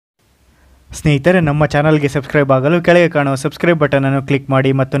ಸ್ನೇಹಿತರೆ, ನಮ್ಮ ಚಾನಲ್ಗೆ ಸಬ್ಸ್ಕ್ರೈಬ್ ಆಗಲು ಕೆಳಗೆ ಕಾಣುವ ಸಬ್ಸ್ಕ್ರೈಬ್ ಬಟನ್ ಅನ್ನು ಕ್ಲಿಕ್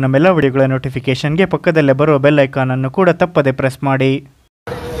ಮಾಡಿ ಮತ್ತು ನಮ್ಮೆಲ್ಲ ವಿಡಿಯೋಗಳ ನೋಟಿಫಿಕೇಶನ್ಗೆ ಪಕ್ಕದಲ್ಲೇ ಬರುವ ಬೆಲ್ ಐಕಾನ್ ಅನ್ನು ಕೂಡ ತಪ್ಪದೆ ಪ್ರೆಸ್ ಮಾಡಿ.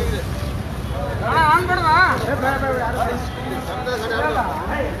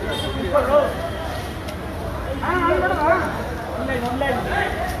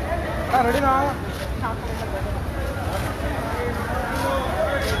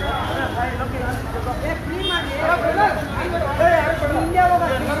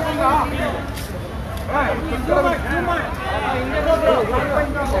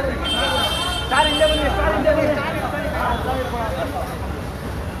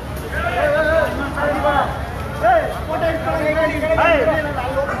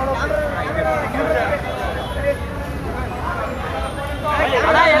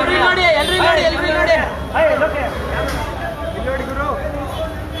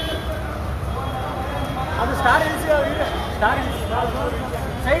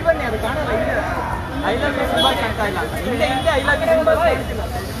 ಸೈಡ್ ಬನ್ನಿ, ಅದು ಕಾಣಲ್ಲ. ಐ ಲವ್ ಯು ಸಿಂಬಲ್ ಕಾಣ್ತಾ ಇಲ್ಲ. ಹಿಂದೆ ಐ ಲವ್ ಯು ಸಿಂಬಲ್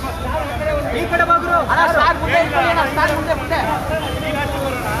ಈ ಕಡೆ ಬಾಗ್ರು. ಸ್ಟಾರ್ ಮುಂದೆ ಇಟ್ಕೊಳ್ಳಿ, ಸ್ಟಾರ್ ಮುಂದೆ ಮುಂದೆ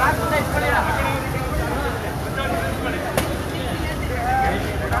ಸ್ಟಾರ್ ಮುಂದೆ ಇಟ್ಕೊಳ್ಳಿ.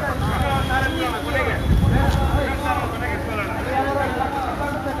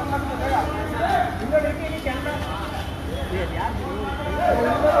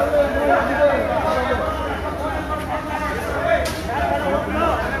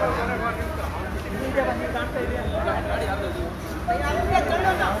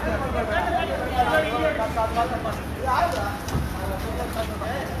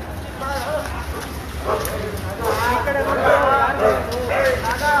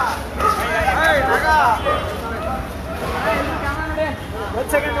 ಒಂದು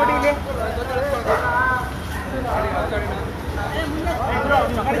ಸೆಕೆಂಡ್ ನೋಡಿ ಇಲ್ಲಿ.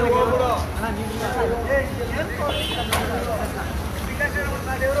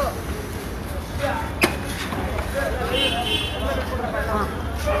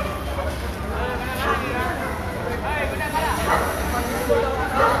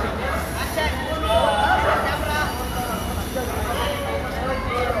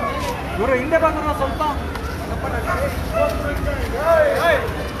 ಇವರು ಹಿಂದೆ ಬಂದ್ರು ಸ್ವಲ್ಪ.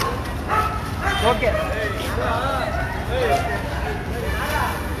 ಓಕೆ,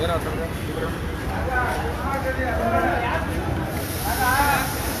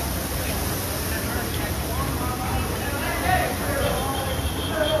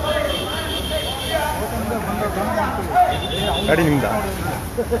 ಗಾಡಿ ನಿಮ್ದ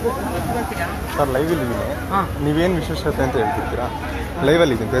ಸರ್? ಲೈವಲ್ಲಿ ಇದ್ದೀನಿ. ನೀವೇನು ವಿಶೇಷತೆ ಅಂತ ಹೇಳ್ತಿದ್ದೀರಾ?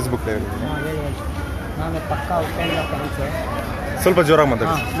 ಲೈವಲ್ಲಿ ಇದ್ದೀನಿ, ಫೇಸ್ಬುಕ್ ಲೈವ್ ಇದ್ದೀನಿ. ನಾನು ಪಕ್ಕ ಉಪೇಂದ್ರ ಫ್ಯಾನ್ಸು. ಸ್ವಲ್ಪ ಜೋರಾಗಿ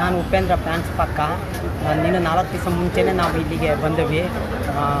ಮಾತಾಡಿ. ನಾನು ಉಪೇಂದ್ರ ಫ್ಯಾನ್ಸ್ ಪಕ್ಕ. ನೀನು 4 ದಿವಸ ಮುಂಚೆನೇ ನಾವು ಇಲ್ಲಿಗೆ ಬಂದ್ವಿ,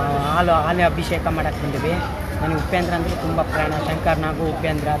 ಹಾಲು ಅಭಿಷೇಕ ಮಾಡೋಕ್ಕೆ ಬಂದ್ವಿ. ನನಗೆ ಉಪೇಂದ್ರ ಅಂದರೆ ತುಂಬ ಪ್ರಾಣ. ಶಂಕರ್ ನಾಗು,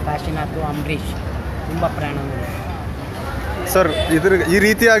 ಉಪೇಂದ್ರ, ಕಾಶಿನಾಥ್, ಅಂಬರೀಷ್ ತುಂಬ ಪ್ರಾಣ ನನಗೆ. ಸರ್, ಈ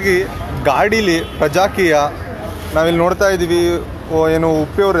ರೀತಿಯಾಗಿ ಗಾಡೀಲಿ ಪ್ರಜಾಕೀಯ ನಾವಿಲ್ಲಿ ನೋಡ್ತಾ ಇದ್ದೀವಿ. ಏನು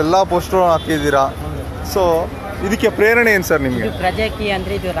ಉಪ್ಪಿಯವರೆಲ್ಲ ಪೋಸ್ಟರ್ ಹಾಕಿದ್ದೀರಾ. ಸೊ ಇದಕ್ಕೆ ಪ್ರೇರಣೆ ಏನು ಸರ್ ನಿಮಗೆ? ಇದು ಪ್ರಜಾಕೀಯ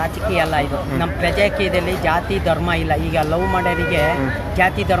ಅಂದರೆ ಇದು ರಾಜಕೀಯ ಅಲ್ಲ. ಇದು ನಮ್ಮ ಪ್ರಜಾಕೀಯದಲ್ಲಿ ಜಾತಿ ಧರ್ಮ ಇಲ್ಲ. ಈಗ ಲವ್ ಮಾಡೋರಿಗೆ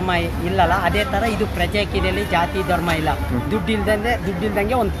ಜಾತಿ ಧರ್ಮ ಇಲ್ಲಲ್ಲ, ಅದೇ ಥರ ಇದು ಪ್ರಜಾಕೀಯದಲ್ಲಿ ಜಾತಿ ಧರ್ಮ ಇಲ್ಲ.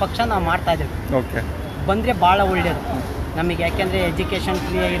 ದುಡ್ಡಿಲ್ದಂಗೆ ಒಂದು ಪಕ್ಷ ನಾವು ಮಾಡ್ತಾ ಇದ್ದೀವಿ. ಓಕೆ, ಬಂದರೆ ಭಾಳ ಒಳ್ಳೆಯದು ನಮಗೆ. ಯಾಕೆಂದರೆ ಎಜುಕೇಷನ್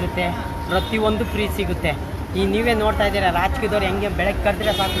ಫ್ರೀ ಆಗಿರುತ್ತೆ, ಪ್ರತಿಯೊಂದು ಫ್ರೀ ಸಿಗುತ್ತೆ. ಈ ನೀವೇ ನೋಡ್ತಾ ಇದ್ದೀರಾ, ರಾಜಕೀಯದವ್ರು ಹೆಂಗೆ ಬೆಳಗ್ಗೆ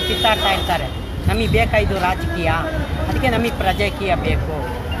ಕರೆದ್ರೆ ಸಾಕು ಕಿತ್ತಾಡ್ತಾ ಇರ್ತಾರೆ. ನಮಗೆ ಬೇಕಾಯಿತು ರಾಜಕೀಯ, ಅದಕ್ಕೆ ನಮಗೆ ಪ್ರಜಾಕೀಯ ಬೇಕು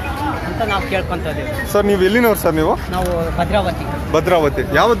ಅಂತ ನಾವು ಕೇಳ್ಕೊತಿದ್ದೀವಿ. ಸರ್, ನೀವು ಎಲ್ಲಿನವ್ರು ಸರ್? ನಾವು ಭದ್ರಾವತಿ.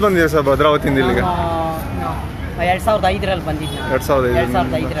 ಯಾವತ್ತು ಬಂದಿದೆ ಸರ್ ಭದ್ರಾವತಿಯಿಂದ ಇಲ್ಲಿಗೆ? 2005ರಲ್ಲಿ ಬಂದಿದ್ದೆ.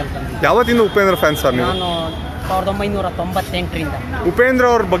 2005ರಲ್ಲಿ. ಯಾವತ್ತಿಂದ ಉಪೇಂದ್ರ ಫ್ಯಾನ್ ಸರ್ ನೀವು? ನಾನು 1998ರಿಂದ. ಉಪೇಂದ್ರ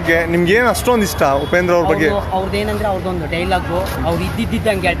ಅವ್ರ ಬಗ್ಗೆ ನಿಮ್ಗೆ ಏನು ಅಷ್ಟೊಂದು ಇಷ್ಟ? ಉಪೇಂದ್ರ ಅವ್ರ ಬಗ್ಗೆ ಅವ್ರದ್ದೇನಂದ್ರೆ ಅವ್ರದ್ದೊಂದು ಡೈಲಾಗು, ಅವ್ರು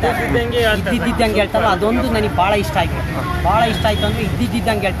ಇದ್ದಿದ್ದಂಗೆ ಹೇಳ್ತಾರೆ. ಅದೊಂದು ನನಗೆ ಭಾಳ ಇಷ್ಟ ಆಯಿತು. ಅಂದರೆ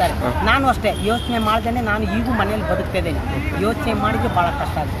ಇದ್ದಿದ್ದಂಗೆ ಹೇಳ್ತಾರೆ. ನಾನು ಅಷ್ಟೇ ಯೋಚನೆ ಮಾಡ್ದೇನೆ, ನಾನು ಈಗೂ ಮನೇಲಿ ಬದುಕ್ತಿದ್ದೇನೆ. ಯೋಚನೆ ಮಾಡಿದ್ರೆ ಭಾಳ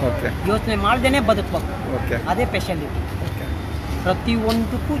ಕಷ್ಟ ಆಗುತ್ತೆ. ಯೋಚನೆ ಮಾಡ್ದೇನೆ ಬದುಕಬೇಕು, ಅದೇ ಸ್ಪೆಷಾಲಿಟಿ.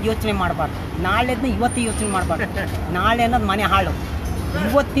 ಪ್ರತಿಯೊಂದಕ್ಕೂ ಯೋಚನೆ ಮಾಡಬಾರ್ದು. ನಾಳೆದನ್ನ ಇವತ್ತು ಯೋಚನೆ ಮಾಡಬಾರ್ದು. ನಾಳೆ ಅನ್ನೋದು ಮನೆ ಹಾಳು.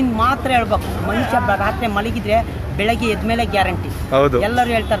 ಇವತ್ತಿನ ಮಾತ್ರ ಹೇಳ್ಬೇಕು. ಮನುಷ್ಯ ರಾತ್ರಿ ಮಲಗಿದ್ರೆ ಬೆಳಗ್ಗೆ ಎದ್ಮೇಲೆ ಗ್ಯಾರಂಟಿ. ಎಲ್ಲರೂ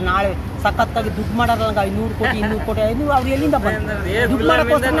ಹೇಳ್ತಾರೆ ನಾಳೆ ಸಖತ್ತಾಗಿ ದುಡ್ಡು ಮಾಡೋಲ್ಲ, 100 ಕೋಟಿ 200 ಕೋಟಿ 500. ಅವ್ರು ಎಲ್ಲಿಂದ ಬಂದು ದುಡ್ಡು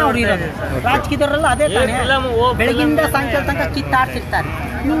ಮಾಡೋಕ್ಕೋಸ್ಕರ ಅವ್ರು ಇರೋದು. ರಾಜಕೀಯದವರೆಲ್ಲ ಅದೇ ತಾನೇ, ಬೆಳಗಿಂದ ಸಾಯಂಕಾಲ ತನಕ ಕಿತ್ತಾಡ್ತಿರ್ತಾರೆ.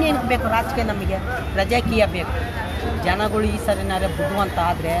 ಇನ್ನೇನು ಬೇಕು ರಾಜಕೀಯ? ನಮಗೆ ಪ್ರಜಾಕೀಯ ಬೇಕು. ಜನಗಳು ಈ ಸರಿನಾರೆ ಬುದ್ಧಿವಂತ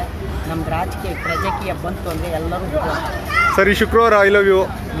ಆದರೆ ನಮ್ದು ರಾಜಕೀಯ ಪ್ರಜಾಕೀಯ ಬಂತು ಅಂದರೆ ಎಲ್ಲರೂ ಬುದ್ಧಿವಂತ. ಸರ್, ಈ ಶುಕ್ರವಾರ ಐ ಲವ್ ಯು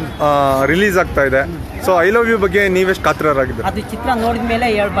ರಿಲೀಸ್ ಆಗ್ತಾ ಇದೆ. ಸೊ ಐ ಲವ್ ಯು ಬಗ್ಗೆ ನೀವೆಷ್ಟು ಕಾತರರಾಗಿದ್ದೀರಾ? ಅದು ಚಿತ್ರ ನೋಡಿದ ಮೇಲೆ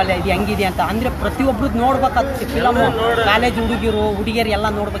ಹೇಳ್ಬಲ್ಲ ಇದು ಹೆಂಗಿದೆ ಅಂತ. ಅಂದರೆ ಪ್ರತಿಯೊಬ್ಬರು ನೋಡ್ಬೇಕಾಗ್ತದೆ ಫಿಲಮು. ಕಾಲೇಜ್ ಹುಡುಗಿಯರು ಹುಡುಗಿಯರು ಎಲ್ಲ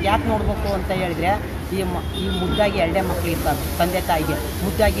ನೋಡ್ಬೇಕು. ಯಾಕೆ ನೋಡಬೇಕು ಅಂತ ಹೇಳಿದ್ರೆ ಈ ಮುದ್ದಾಗಿ ಎರಡೇ ಮಕ್ಕಳು ಇರ್ತಾರೆ, ತಂದೆ ತಾಯಿಗೆ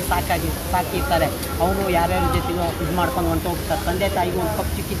ಮುದ್ದಾಗಿ ಸಾಕಿರ್ತಾರೆ. ಅವರು ಯಾರ್ಯಾರ ಜೊತೆಗೂ ಇದು ಮಾಡ್ಕೊಂಡು ಹೊಂಟೋಗ್ತಾರೆ. ತಂದೆ ತಾಯಿಗೂ ಒಂದು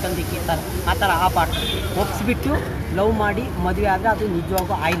ಕಪ್ ಚಿಕ್ಕಿ ತಂದಿಕ್ಕಿರ್ತಾರೆ. ಆ ಥರ ಆ ಪಾಠ ಒಪ್ಪಿಸ್ಬಿಟ್ಟು ಲವ್ ಮಾಡಿ ಮದುವೆ ಆದರೆ ಅದು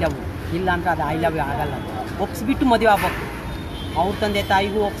ನಿಜವಾಗೂ ಐ ಲವ್, ಇಲ್ಲಾಂದ್ರೆ ಅದು ಐ ಲವ್ ಆಗಲ್ಲ. ಒಪ್ಪಿಸ್ಬಿಟ್ಟು ಮದುವೆ ಆಗ್ಬೇಕು. ಅವ್ರ ತಂದೆ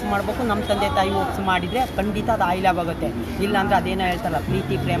ತಾಯಿಗೂ ಒಪ್ಸಿ ಮಾಡಬೇಕು, ನಮ್ಮ ತಂದೆ ತಾಯಿಗೂ ಒಪ್ಸಿ ಮಾಡಿದರೆ ಖಂಡಿತ ಅದು ಐ ಲವ್ ಆಗುತ್ತೆ. ಇಲ್ಲಾಂದರೆ ಅದೇನೋ ಹೇಳ್ತಾರಲ್ಲ,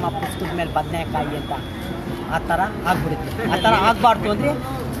 ಪ್ರೀತಿ ಪ್ರೇಮ ಪುಸ್ತಕದ ಮೇಲೆ ಬದನೆಕಾಯಿ ಅಂತ, ಆ ಥರ ಆಗ್ಬಿಡುತ್ತೆ. ಆ ಥರ ಆಗಬಾರ್ದು ಅಂದರೆ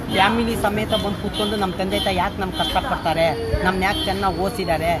ಫ್ಯಾಮಿಲಿ ಸಮೇತ ಬಂದು ಕೂತ್ಕೊಂಡು ನಮ್ಮ ತಂದೆ ತಾಯಿ ಯಾಕೆ ನಮ್ಗೆ ಕಷ್ಟಪಡ್ತಾರೆ, ನಮ್ಮನ್ನ ಯಾಕೆ ಚೆನ್ನಾಗಿ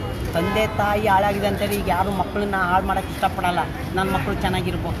ಓದಿಸಿದ್ದಾರೆ. ತಂದೆ ತಾಯಿ ಹಾಳಾಗಿದೆ ಅಂತೇಳಿ ಈಗ ಯಾರು ಮಕ್ಕಳನ್ನ ಹಾಳು ಮಾಡೋಕ್ಕೆ ಇಷ್ಟಪಡಲ್ಲ. ನನ್ನ ಮಕ್ಕಳು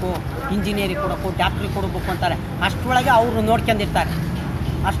ಚೆನ್ನಾಗಿರ್ಬೇಕು, ಇಂಜಿನಿಯರಿಂಗ್ ಕೊಡಬೇಕು, ಡಾಕ್ಟ್ರಿಗೆ ಕೊಡಬೇಕು ಅಂತಾರೆ. ಅಷ್ಟರೊಳಗೆ ಅವರು ನೋಡ್ಕೊಂಡಿರ್ತಾರೆ.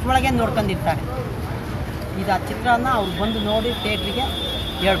 ಇದು ಆ ಚಿತ್ರನ ಅವ್ರು ಬಂದು ನೋಡಿ ಥಿಯೇಟ್ರಿಗೆ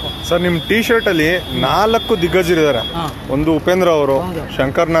ಹೇಳ್ಬೋದು. ಸರ್, ನಿಮ್ಮ ಟೀ ಶರ್ಟಲ್ಲಿ 4 ದಿಗ್ಗಜರಿದ್ದಾರೆ. ಒಂದು ಉಪೇಂದ್ರ ಅವರು,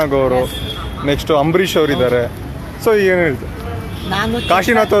 ಶಂಕರ್ ನಾಗ್ ಅವರು, ನೆಕ್ಸ್ಟ್ ಅಂಬರೀಷ್ ಅವರಿದ್ದಾರೆ. ಸೊ ಏನು ಹೇಳ್ತಾರೆ, ನಾನು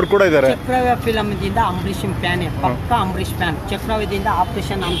ಕಾಶಿನಾಥ್ ಅವರು ಕೂಡ ಇದ್ದಾರೆ. ಚಕ್ರವ್ಯೂಹ ಫಿಲಮ್ದಿಂದ ಅಂಬರೀಷ್ ಫ್ಯಾನೇ, ಪಕ್ಕ ಅಂಬರೀಷ್ ಫ್ಯಾನ್. ಚಕ್ರವ್ಯೂಹದಿಂದ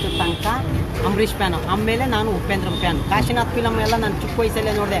ಆಪರೇಷನ್ ಅಂತ ತನಕ ಅಂಬರೀಷ್ ಫ್ಯಾನು. ಆಮೇಲೆ ನಾನು ಉಪೇಂದ್ರ ಫ್ಯಾನ್. ಕಾಶಿನಾಥ್ ಫಿಲಮ್ ಎಲ್ಲ ನಾನು ಚಿಕ್ಕ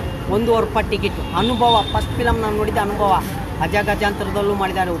ವಯಸ್ಸಲ್ಲೇ ನೋಡಿದೆ. 1 ರೂಪಾಯಿ ಟಿಕೆಟು ಅನುಭವ. ಫಸ್ಟ್ ಫಿಲಮ್ ನಾನು ನೋಡಿದ್ದೆ ಅನುಭವ. ಅಜಗಜಾಂತರದಲ್ಲೂ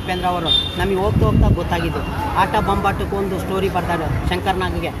ಮಾಡಿದ್ದಾರೆ ಉಪೇಂದ್ರ ಅವರು. ನಮಗೆ ಹೋಗ್ತಾ ಗೊತ್ತಾಗಿದ್ದು. ಆಟ ಬೊಂಬಾಟಕ್ಕೆ ಒಂದು ಸ್ಟೋರಿ ಬರ್ತಾರೆ ಶಂಕರ್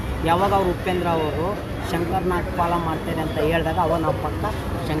ನಾಗ್ಗೆ. ಯಾವಾಗ ಅವರು ಉಪೇಂದ್ರ ಅವರು ಶಂಕರ್ ನಾಗ್ ಫಾಲೋ ಮಾಡ್ತಾರೆ ಅಂತ ಹೇಳಿದಾಗ ಅವಾಗ ನಾವು ಪಕ್ಕ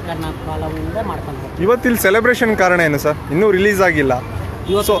ಶಂಕರ್ ನಾಗ್ ಫಾಲೋವಿಂದ ಮಾಡ್ಕೊಂಡು ಇವತ್ತಿಲ್ಲಿ ಸೆಲೆಬ್ರೇಷನ್ ಕಾರಣ ಏನು ಸರ್? ಇನ್ನೂ ರಿಲೀಸ್ ಆಗಿಲ್ಲ.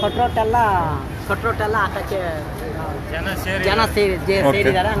 ಇವತ್ತು ಕಟ್ರೋಟೆಲ್ಲ ಹಾಕಕ್ಕೆ ಜನ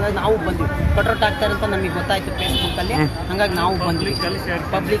ಸೇರಿದ್ದಾರೆ. ಹಂಗಾಗಿ ನಾವು ಬಂದ್ವಿ. ಕಟ್ರೋಟ್ ಹಾಕ್ತಾರೆ ಅಂತ ನಮಗೆ ಗೊತ್ತಾಯ್ತು ಫೇಸ್ಬುಕ್ಕಲ್ಲಿ. ಹಂಗಾಗಿ ನಾವು ಬಂದ್ವಿ.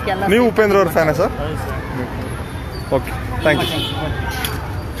 ಪಬ್ಲಿಕ್ ಎಲ್ಲ. ನೀವು ಉಪೇಂದ್ರ ಅವ್ರ ಫ್ಯಾನಾ ಸರ್? Okay, thank you.